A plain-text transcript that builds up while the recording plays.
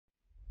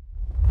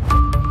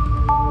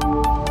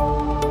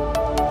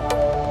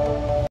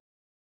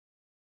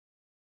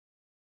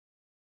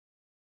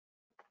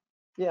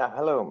Yeah,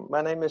 hello.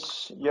 My name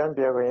is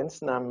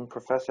Jensen. I'm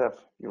professor of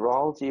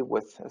urology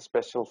with a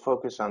special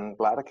focus on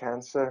bladder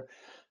cancer,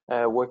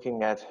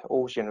 working at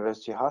Aarhus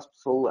University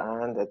Hospital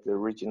and at the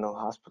Regional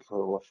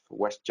Hospital of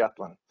West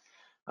Jutland.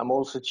 I'm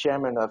also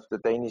chairman of the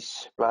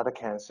Danish Bladder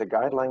Cancer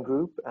Guideline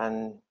Group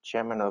and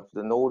chairman of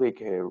the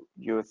Nordic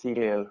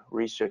Urothelial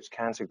Research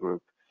Cancer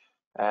Group.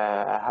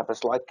 I have a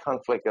slight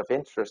conflict of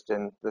interest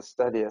in the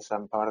study as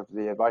I'm part of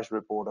the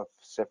advisory board of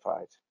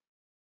Xpert.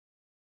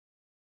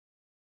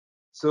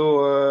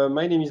 So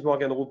my name is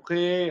Morgan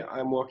Rouprêt.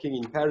 I'm working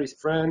in Paris,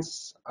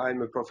 France.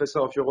 I'm a professor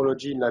of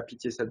urology in La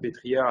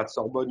Pitié-Salpêtrière at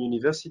Sorbonne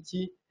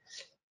University.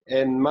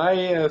 And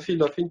my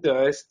field of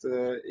interest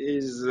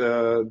is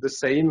the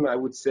same, I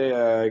would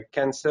say,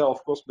 cancer,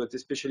 of course, but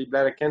especially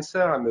bladder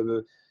cancer. I'm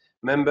a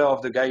member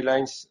of the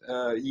guidelines,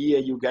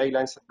 EAU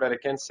guidelines of bladder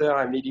cancer.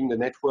 I'm leading the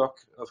network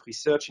of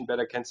research in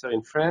bladder cancer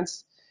in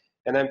France.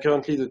 And I'm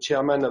currently the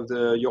chairman of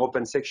the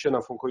European section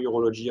of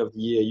oncourology of the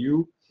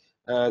EAU.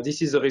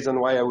 This is the reason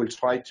why I will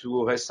try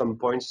to raise some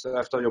points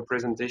after your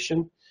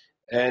presentation,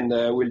 and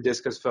we'll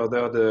discuss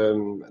further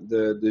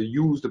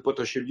the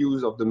potential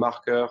use of the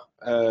marker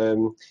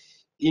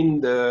in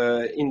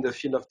the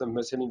field of the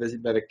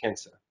muscle-invasive bladder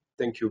cancer.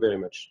 Thank you very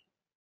much.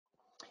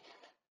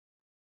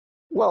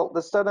 Well,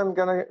 the study I'm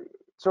going to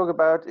talk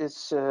about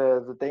is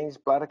the Danish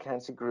Bladder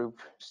Cancer Group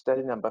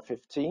study number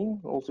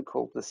 15, also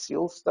called the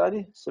SEAL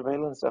study,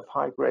 surveillance of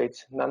high-grade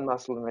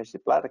non-muscle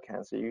invasive bladder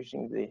cancer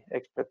using the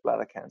Xpert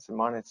Bladder Cancer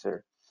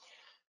Monitor.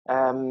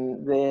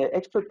 The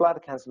Xpert Bladder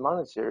Cancer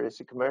Monitor is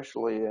a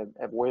commercially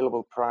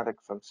available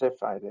product from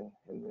Xpert in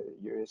the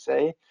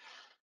USA.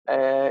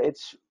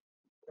 It's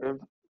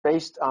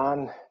based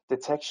on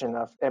detection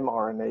of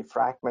mRNA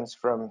fragments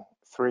from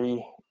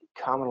 3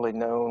 commonly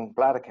known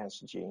bladder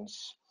cancer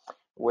genes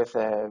with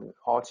a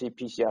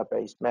RT-PCR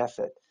based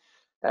method.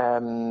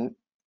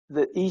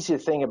 The easy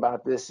thing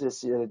about this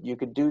is you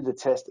could do the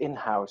test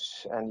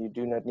in-house and you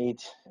do not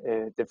need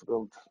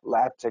difficult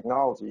lab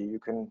technology. You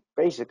can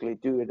basically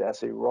do it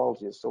as a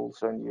urologist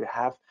also, and you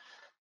have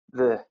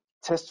the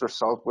test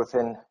result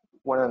within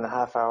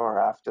 1.5 hours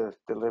after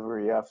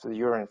delivery of the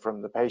urine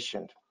from the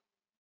patient.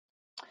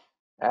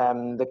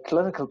 The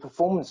clinical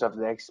performance of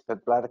the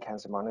Xpert Bladder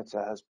Cancer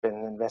Monitor has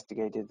been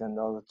investigated in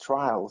other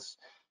trials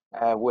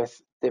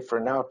with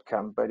different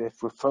outcome. But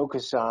if we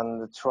focus on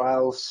the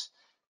trials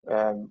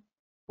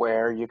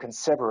where you can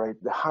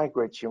separate the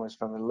high-grade tumors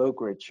from the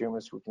low-grade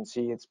tumors, we can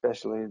see,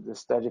 especially the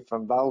study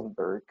from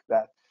Waldenberg,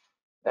 that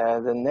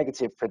the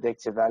negative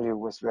predictive value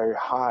was very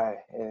high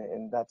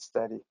in that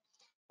study,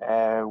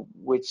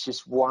 which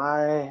is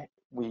why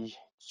we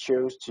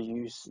chose to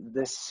use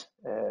this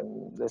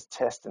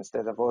test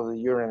instead of other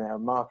urinary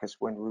markers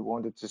when we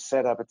wanted to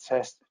set up a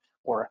test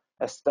or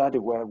a study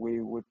where we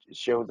would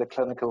show the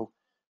clinical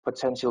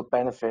potential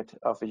benefit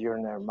of a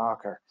urinary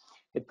marker.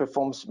 It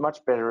performs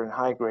much better in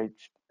high-grade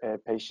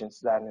patients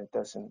than it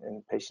does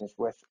in patients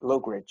with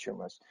low-grade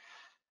tumors.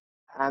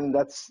 And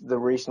that's the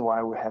reason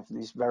why we have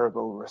these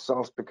variable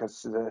results,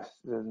 because the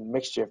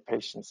mixture of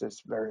patients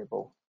is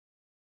variable.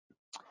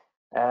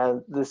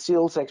 The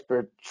SEALS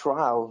Xpert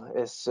trial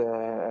is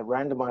a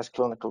randomized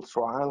clinical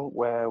trial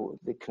where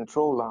the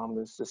control arm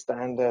is the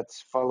standard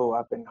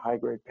follow-up in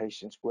high-grade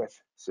patients with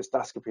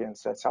cystoscopy and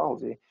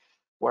cytology,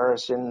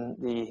 whereas in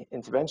the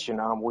intervention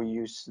arm we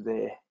use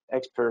the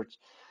Xpert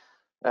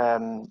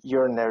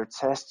urinary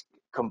test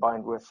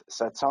combined with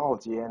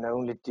cytology and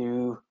only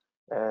do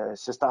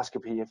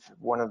cystoscopy if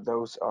one of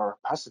those are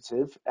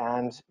positive,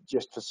 and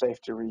just for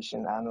safety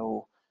reason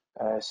annual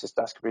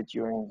cystoscopy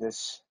during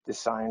this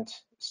designed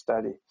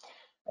study.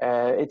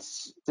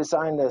 It's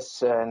designed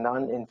as a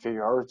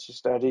non-inferiority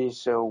study,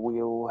 so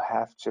we'll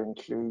have to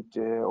include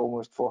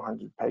almost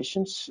 400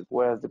 patients,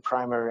 where the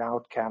primary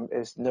outcome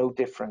is no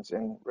difference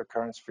in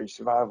recurrence-free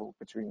survival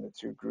between the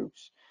two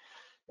groups.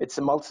 It's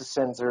a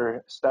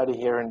multi-center study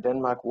here in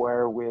Denmark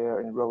where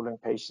we're enrolling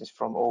patients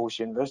from Aarhus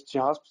University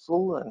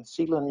Hospital and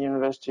Zealand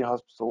University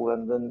Hospital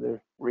and then the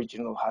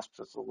Regional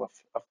Hospital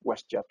of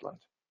West Jutland.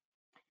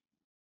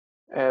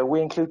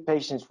 We include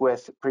patients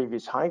with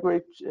previous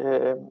high-grade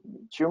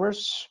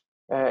tumors,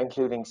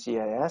 including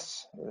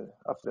CIS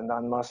of the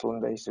non-muscle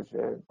invasive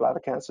bladder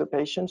cancer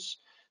patients.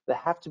 They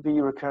have to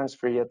be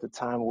recurrence-free at the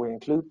time we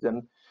include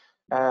them.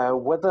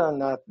 Whether or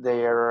not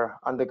they are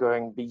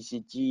undergoing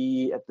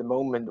BCG at the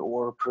moment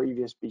or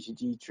previous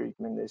BCG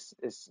treatment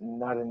is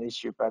not an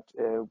issue, but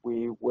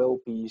we will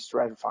be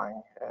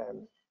stratifying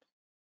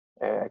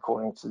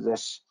according to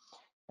this.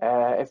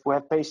 If we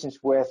have patients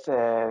with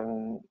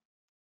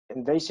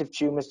invasive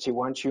tumors,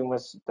 T1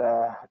 tumors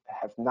that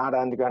have not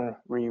undergone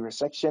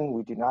re-resection,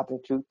 we do not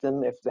include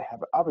them. If they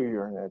have upper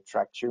urinary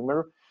tract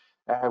tumor,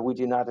 we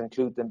do not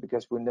include them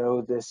because we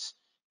know this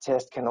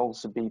test can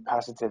also be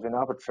positive in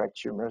upper tract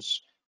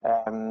tumors,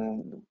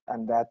 and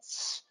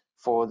that's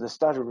for the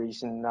study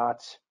reason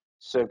not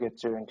so good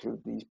to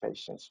include these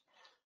patients.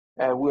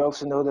 We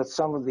also know that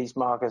some of these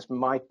markers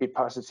might be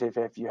positive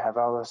if you have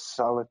other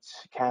solid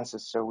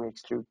cancers, so we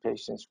exclude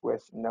patients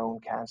with known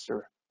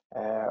cancer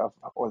of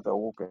other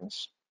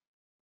organs.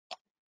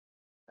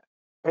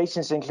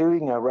 patients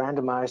including are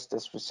randomized,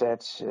 as we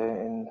said,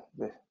 in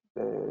the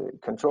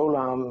control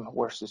arm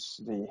versus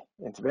the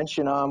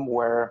intervention arm,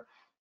 where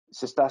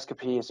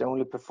cystoscopy is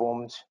only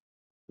performed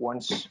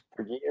once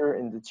per year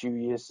in the 2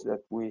 years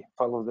that we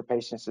follow the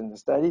patients in the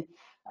study.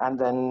 And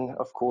then,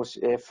 of course,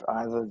 if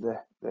either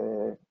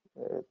the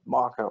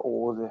marker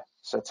or the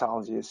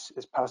cytology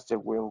is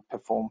positive, we'll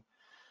perform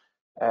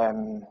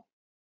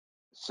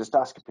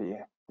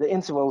cystoscopy. The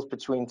intervals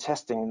between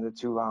testing in the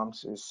two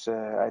arms is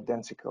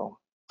identical.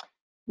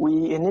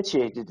 We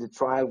initiated the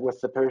trial with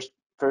the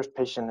first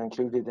patient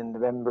included in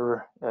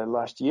November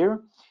last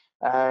year.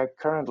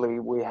 Currently,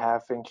 we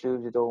have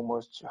included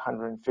almost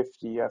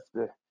 150 of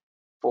the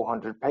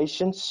 400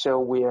 patients, so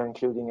we are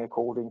including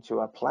according to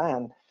our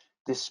plan.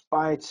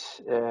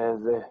 Despite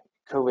the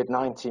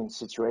COVID-19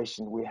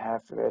 situation, we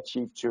have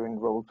achieved to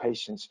enroll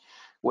patients.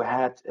 We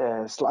had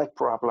a slight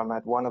problem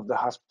at one of the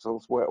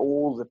hospitals where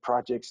all the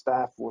project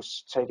staff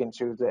was taken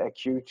to the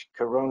acute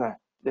corona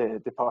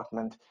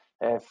department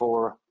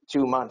for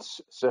 2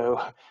 months.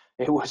 So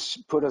it was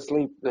put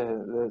asleep,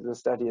 the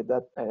study at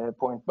that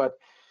point. But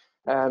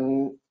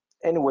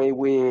anyway,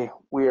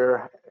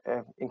 we're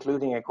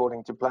including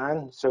according to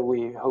plan. So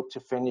we hope to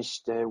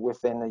finish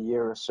within a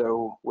year or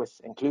so with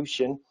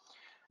inclusion.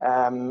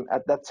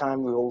 At that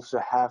time, we also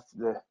have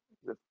the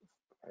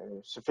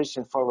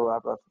sufficient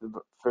follow-up of the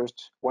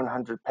first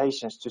 100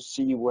 patients to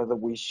see whether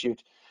we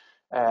should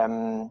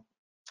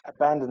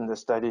abandon the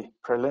study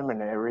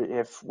preliminary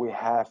if we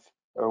have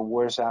a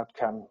worse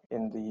outcome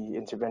in the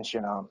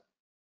intervention arm.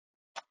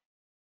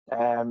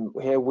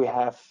 Here we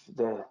have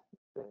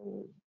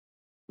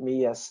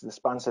me as the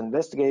sponsor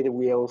investigator.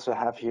 We also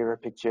have here a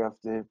picture of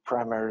the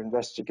primary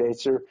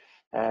investigator,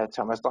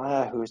 Thomas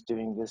Dreyer, who is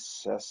doing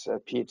this as a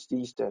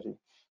PhD study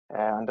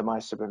under my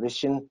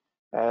supervision.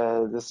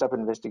 The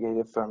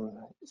sub-investigator from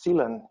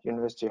Zealand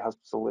University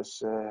Hospital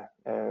is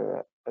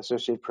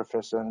Associate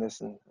Professor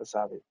Nissen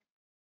Asavi.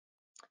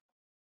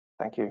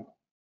 Thank you.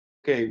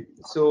 Okay,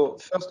 so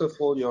first of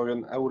all,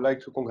 Jürgen, I would like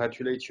to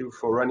congratulate you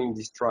for running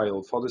this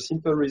trial for the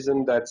simple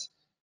reason that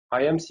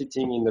I am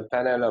sitting in the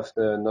panel of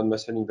the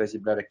non-muscle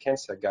invasive bladder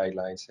cancer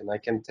guidelines, and I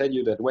can tell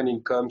you that when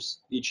it comes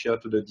each year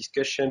to the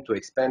discussion to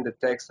expand the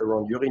text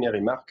around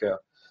urinary marker,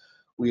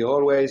 we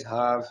always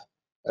have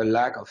a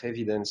lack of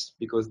evidence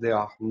because there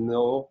are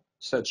no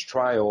such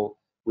trial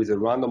with a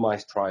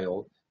randomized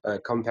trial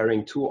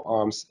comparing two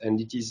arms, and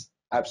it is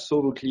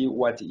absolutely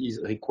what is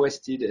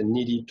requested and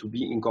needed to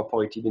be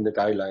incorporated in the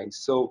guidelines.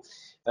 So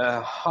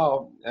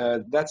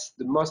that's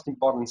the most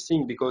important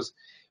thing, because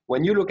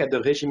when you look at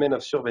the regimen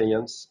of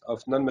surveillance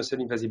of non-muscle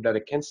invasive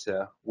bladder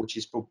cancer, which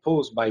is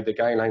proposed by the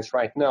guidelines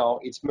right now,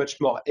 it's much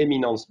more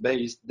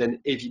eminence-based than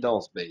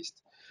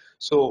evidence-based.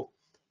 So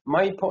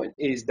my point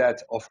is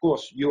that, of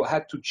course, you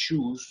had to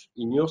choose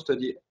in your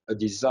study a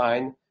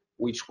design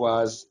which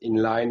was in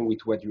line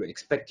with what you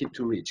expected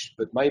to reach.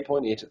 But my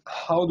point is,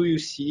 how do you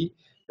see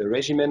the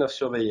regimen of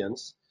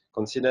surveillance,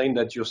 considering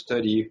that your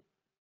study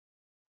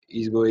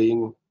is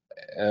going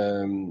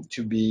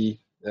to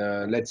be,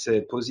 let's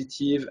say,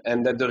 positive,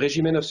 and that the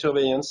regimen of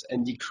surveillance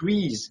and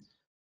decrease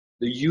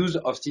the use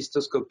of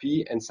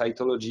cystoscopy and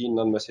cytology in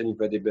non-muscle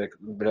invasive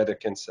bladder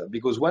cancer?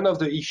 Because one of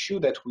the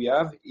issues that we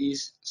have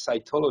is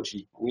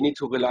cytology. We need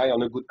to rely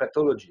on a good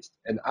pathologist.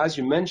 And as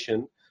you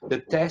mentioned, the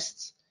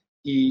test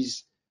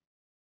is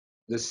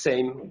the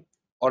same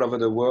all over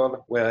the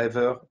world,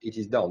 wherever it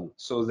is done.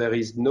 So there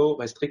is no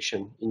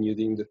restriction in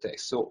using the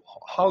test. So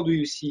how do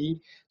you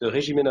see the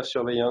regimen of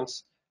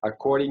surveillance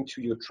according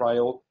to your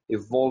trial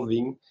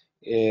evolving,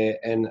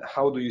 and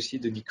how do you see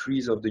the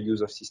decrease of the use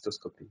of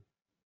cystoscopy?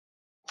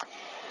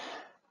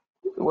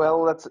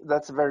 Well,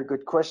 that's a very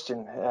good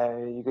question.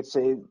 You could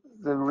say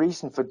the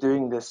reason for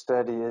doing this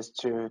study is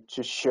to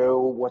show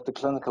what the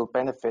clinical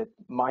benefit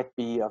might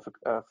be of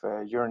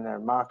a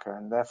urinary marker,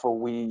 and therefore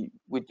we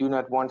do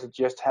not want to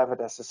just have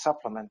it as a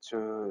supplement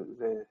to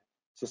the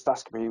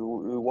cystoscopy.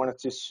 We wanted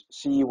to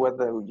see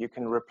whether you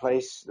can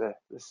replace the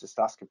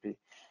cystoscopy.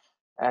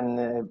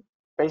 And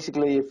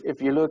basically,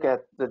 if you look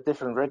at the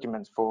different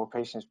regimens for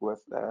patients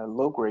with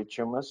low-grade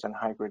tumors and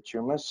high-grade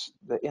tumors,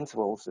 the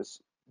intervals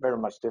is very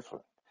much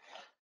different.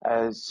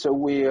 So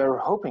we are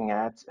hoping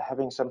at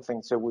having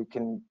something so we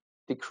can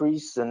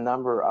decrease the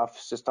number of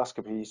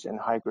cystoscopies in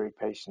high-grade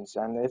patients.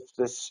 And if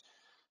this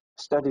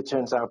study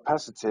turns out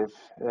positive,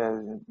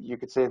 you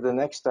could say the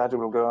next study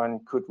will go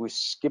on, could we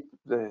skip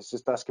the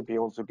cystoscopy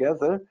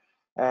altogether?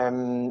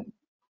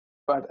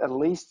 But at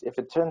least if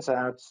it turns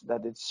out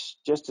that it's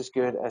just as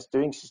good as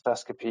doing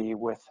cystoscopy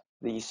with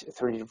these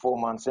 3 to 4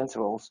 months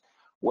intervals,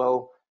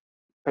 well,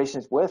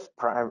 patients with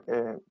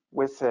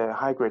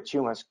high-grade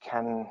tumors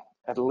can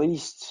at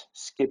least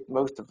skip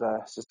most of the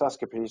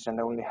cystoscopies and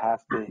only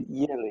have the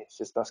yearly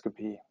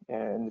cystoscopy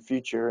in the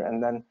future,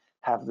 and then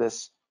have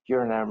this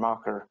urinary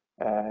marker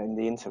in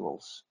the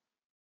intervals.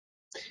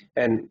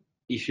 And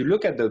if you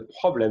look at the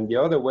problem the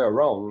other way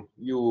around,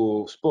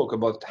 you spoke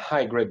about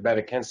high-grade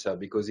bladder cancer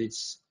because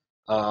it's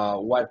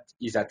what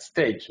is at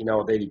stake in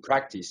our daily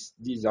practice.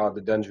 These are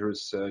the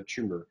dangerous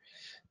tumors.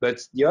 But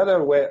the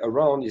other way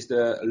around is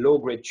the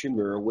low-grade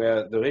tumor,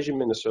 where the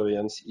regimen of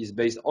surveillance is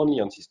based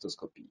only on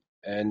cystoscopy,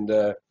 and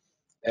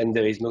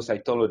there is no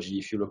cytology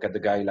if you look at the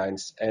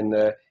guidelines.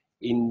 And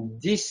in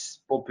this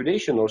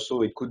population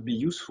also, it could be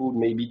useful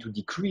maybe to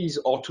decrease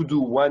or to do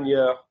 1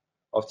 year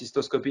of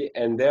cystoscopy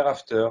and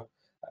thereafter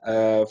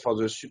for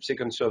the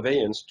subsequent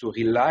surveillance to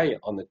rely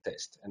on a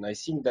test. And I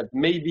think that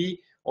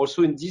maybe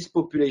also in this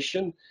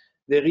population,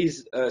 there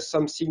is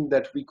something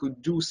that we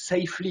could do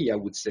safely, I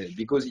would say,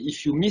 because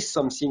if you miss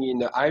something in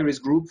the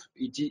high-risk group,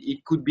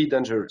 it could be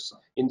dangerous.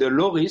 In the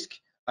low risk,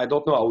 I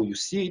don't know how you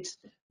see it,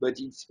 but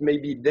it's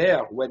maybe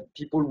there when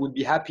people would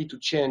be happy to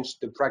change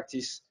the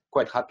practice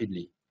quite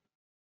rapidly.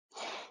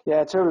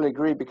 Yeah, I totally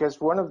agree,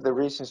 because one of the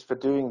reasons for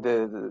doing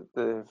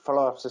the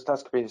follow-up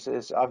cystoscopies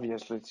is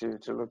obviously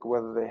to look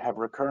whether they have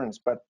recurrence,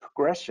 but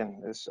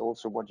progression is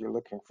also what you're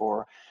looking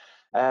for.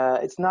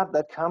 It's not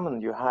that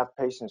common. You have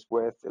patients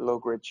with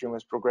low-grade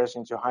tumors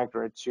progressing to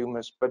high-grade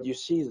tumors, but you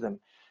see them.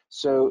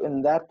 So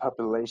in that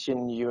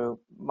population, you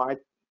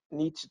might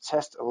need to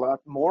test a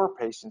lot more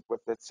patients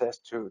with the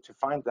test to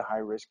find the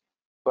high risk,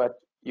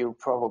 but you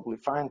probably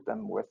find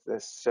them with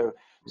this. So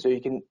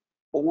you can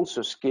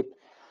also skip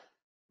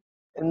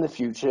in the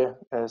future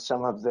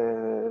some of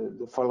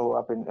the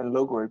follow-up in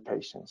low-grade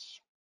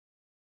patients.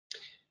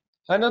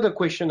 Another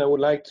question I would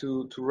like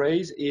to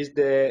raise is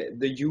the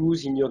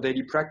use in your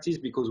daily practice,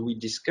 because we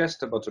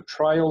discussed about a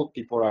trial,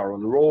 people are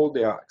enrolled,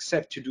 they are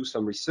accepted to do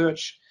some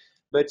research,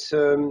 but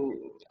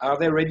are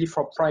they ready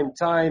for prime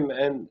time?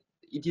 And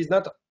it is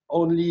not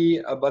only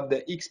about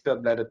the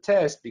Xpert Bladder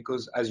test,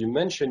 because as you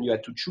mentioned, you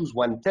had to choose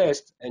one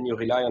test and you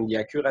rely on the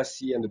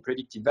accuracy and the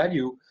predictive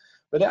value,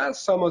 but there are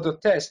some other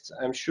tests,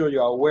 I'm sure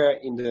you are aware,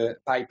 in the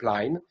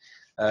pipeline.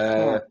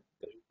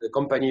 The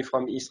company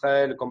from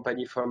Israel, a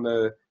company from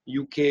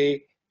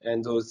UK,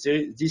 and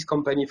this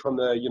company from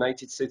the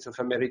United States of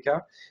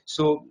America.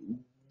 So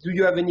do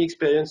you have any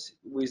experience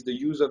with the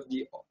use of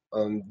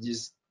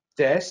these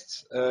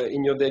tests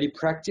in your daily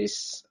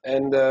practice?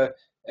 And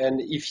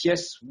if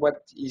yes,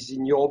 what is,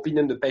 in your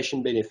opinion, the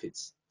patient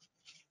benefits?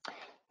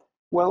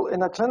 Well,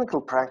 in our clinical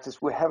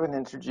practice, we haven't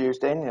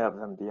introduced any of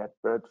them yet,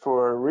 but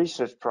for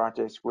research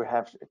projects, we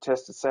have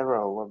tested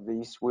several of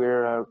these.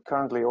 We're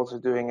currently also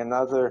doing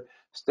another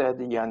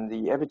study on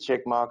the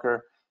EpiCheck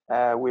marker.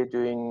 We're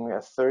doing a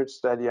third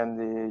study on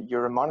the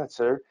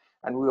uromonitor,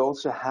 and we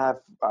also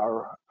have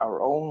our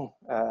own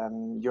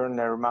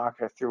urinary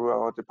marker through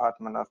our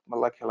Department of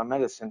Molecular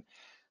Medicine.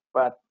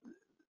 But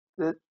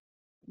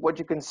what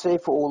you can say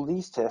for all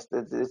these tests,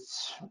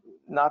 it's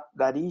not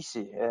that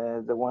easy.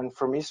 The one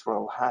from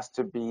Israel has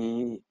to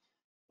be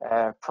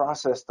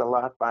processed a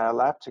lot by our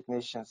lab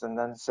technicians and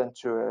then sent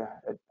to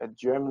a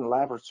German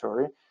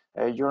laboratory.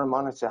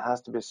 Euromonitor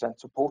has to be sent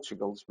to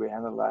Portugal to be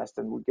analyzed,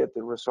 and we get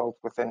the result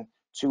within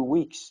 2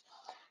 weeks.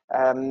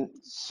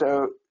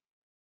 So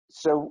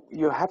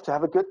you have to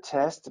have a good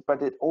test,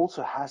 but it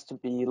also has to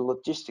be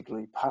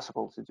logistically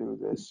possible to do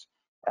this.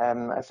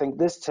 I think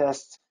this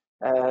test,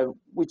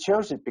 we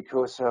chose it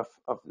because of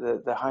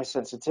the high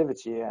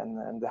sensitivity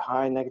and the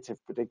high negative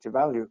predictive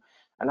value.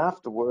 And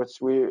afterwards,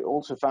 we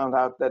also found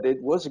out that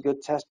it was a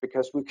good test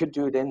because we could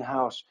do it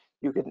in-house.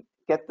 You can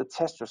get the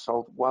test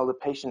result while the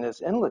patient is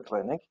in the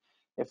clinic,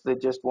 if they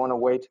just want to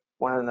wait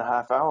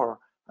 1.5 hours,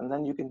 and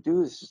then you can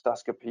do the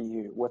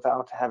cystoscopy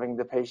without having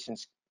the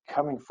patients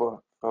coming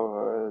for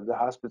the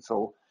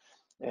hospital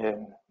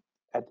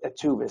at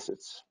 2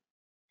 visits.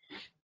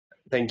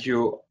 Thank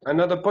you.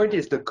 Another point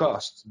is the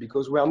cost,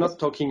 because we are not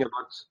talking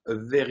about a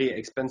very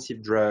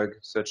expensive drug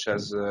such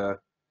as the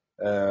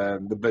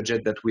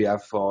budget that we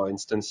have, for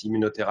instance,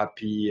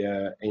 immunotherapy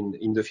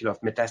in the field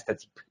of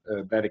metastatic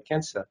bladder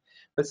cancer.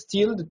 But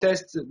still, the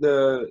test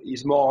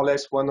is more or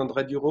less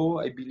 100 euro,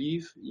 I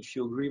believe. If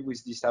you agree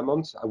with this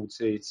amount, I would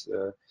say it's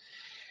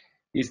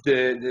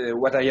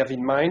what I have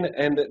in mind.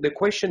 And the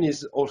question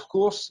is, of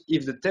course,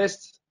 if the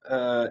test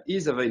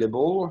is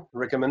available,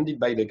 recommended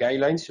by the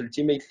guidelines,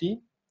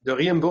 ultimately, the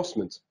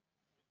reimbursement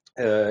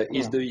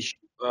is the issue.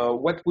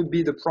 What would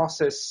be the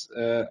process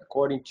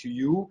according to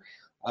you?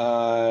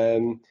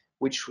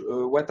 What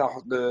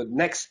are the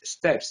next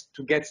steps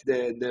to get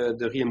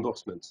the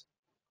reimbursement?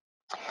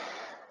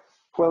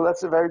 Well,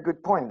 that's a very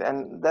good point,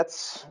 and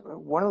that's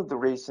one of the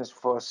reasons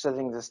for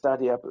setting the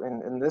study up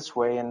in this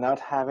way and not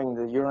having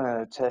the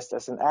urinary test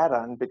as an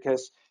add-on,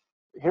 because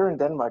here in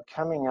Denmark,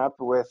 coming up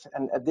with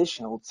an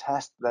additional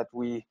test that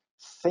we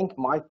think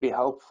might be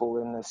helpful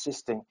in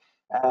assisting,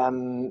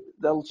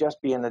 there'll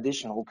just be an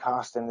additional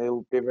cost, and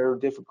it'll be very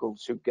difficult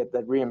to get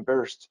that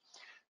reimbursed.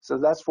 So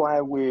that's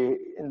why we,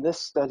 in this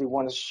study,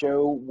 want to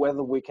show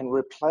whether we can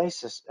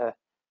replace an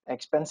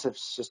expensive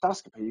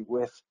cystoscopy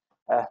with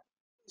a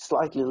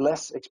slightly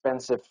less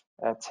expensive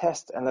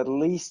test, and at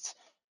least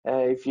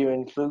if you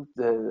include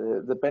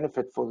the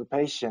benefit for the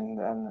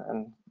patient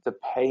and the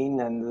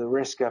pain and the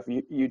risk of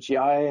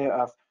UTI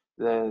of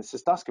the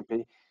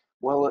cystoscopy,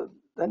 well,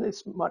 then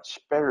it's much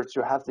better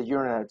to have the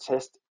urinary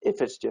test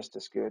if it's just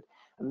as good.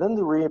 And then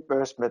the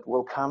reimbursement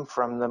will come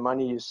from the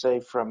money you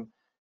save from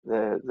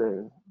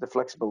the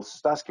flexible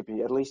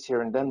cystoscopy, at least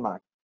here in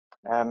Denmark.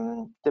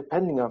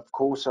 depending, of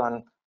course,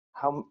 on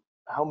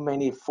how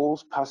many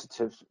false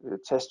positive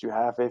tests you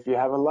have. If you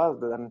have a lot of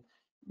them,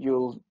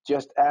 you'll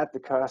just add the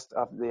cost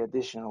of the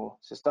additional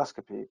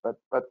cystoscopy. But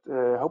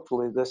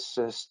hopefully this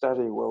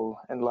study will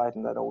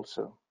enlighten that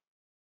also.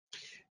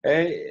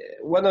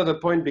 One other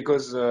point,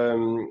 because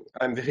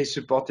I'm very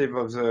supportive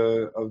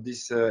of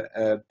this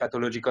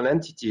pathological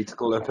entity. It's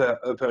called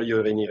upper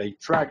urinary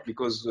tract,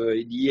 because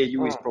the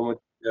EAU is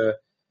promoting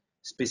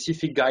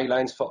specific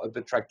guidelines for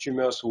upper tract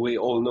tumors. We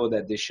all know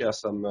that they share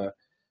some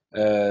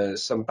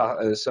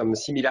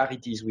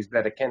similarities with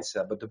bladder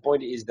cancer, but the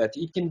point is that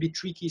it can be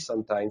tricky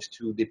sometimes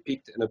to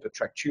depict an upper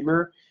tract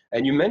tumor.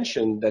 And you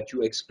mentioned that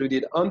you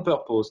excluded on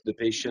purpose the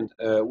patient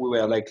who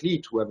were likely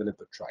to have an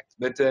upper tract.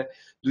 But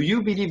do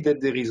you believe that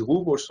there is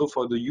room also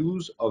for the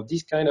use of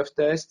this kind of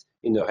test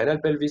in the renal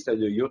pelvis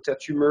and the ureter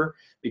tumor?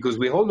 Because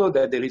we all know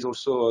that there is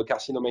also a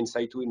carcinoma in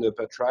situ in the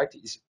upper tract.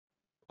 Is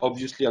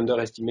obviously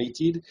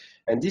underestimated,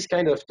 and this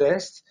kind of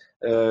test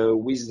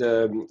with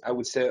I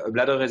would say a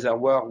bladder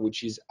reservoir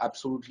which is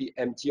absolutely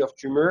empty of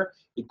tumor,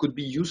 it could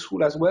be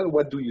useful as well.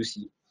 What do you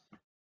see?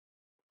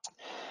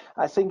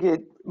 I think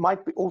it might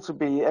also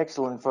be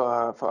excellent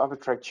for upper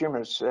tract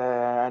tumors.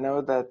 I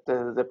know that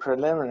the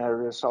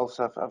preliminary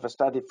results of a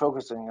study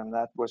focusing on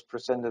that was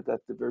presented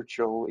at the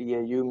virtual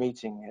EAU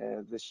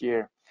meeting this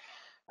year.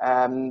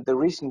 The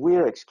reason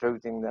we're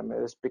excluding them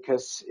is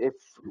because if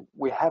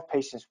we have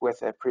patients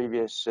with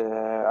previous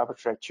upper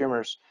tract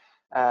tumors,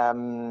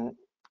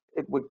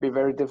 it would be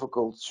very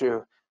difficult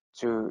to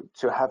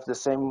have the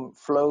same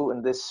flow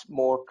in this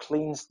more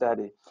clean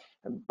study.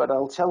 But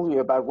I'll tell you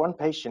about one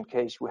patient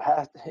case we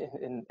had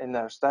in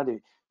our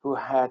study who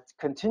had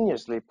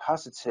continuously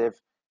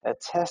positive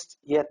test,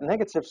 yet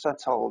negative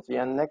cytology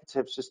and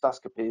negative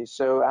cystoscopy.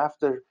 So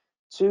after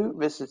 2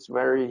 visits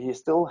where he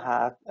still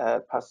had a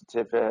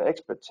positive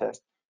Xpert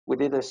test, we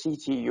did a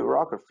CT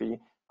urography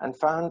and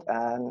found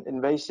an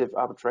invasive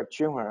upper tract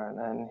tumor,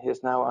 and he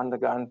has now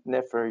undergone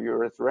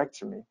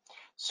nephroureterectomy.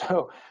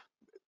 So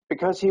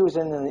because he was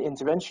in the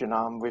intervention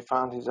arm, we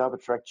found his upper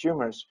tract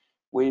tumors.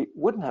 We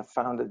wouldn't have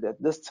found it at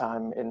this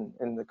time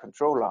in the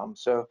control arm.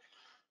 So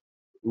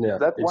yeah,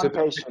 that one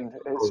patient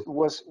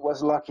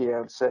was lucky, I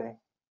would say.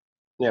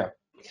 Yeah.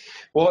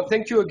 Well,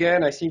 thank you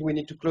again. I think we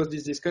need to close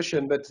this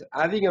discussion, but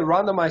having a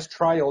randomized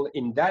trial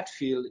in that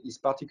field is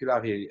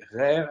particularly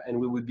rare, and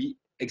we would be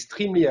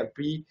extremely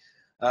happy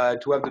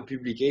to have the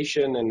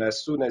publication, and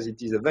as soon as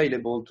it is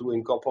available, to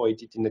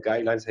incorporate it in the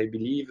guidelines, I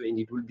believe, and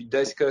it will be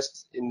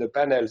discussed in the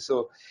panel.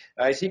 So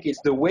I think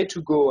it's the way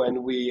to go,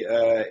 and we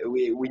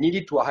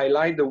needed to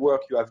highlight the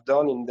work you have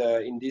done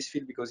in this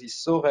field, because it's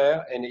so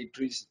rare, and it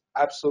is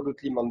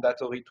absolutely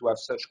mandatory to have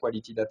such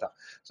quality data.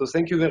 So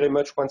thank you very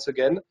much once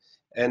again.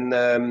 And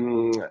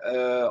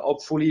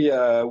hopefully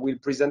we'll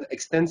present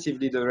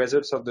extensively the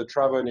results of the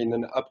trial in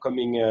an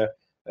upcoming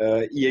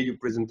EAU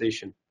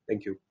presentation.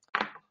 Thank you.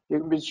 You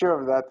can be sure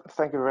of that.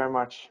 Thank you very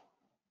much.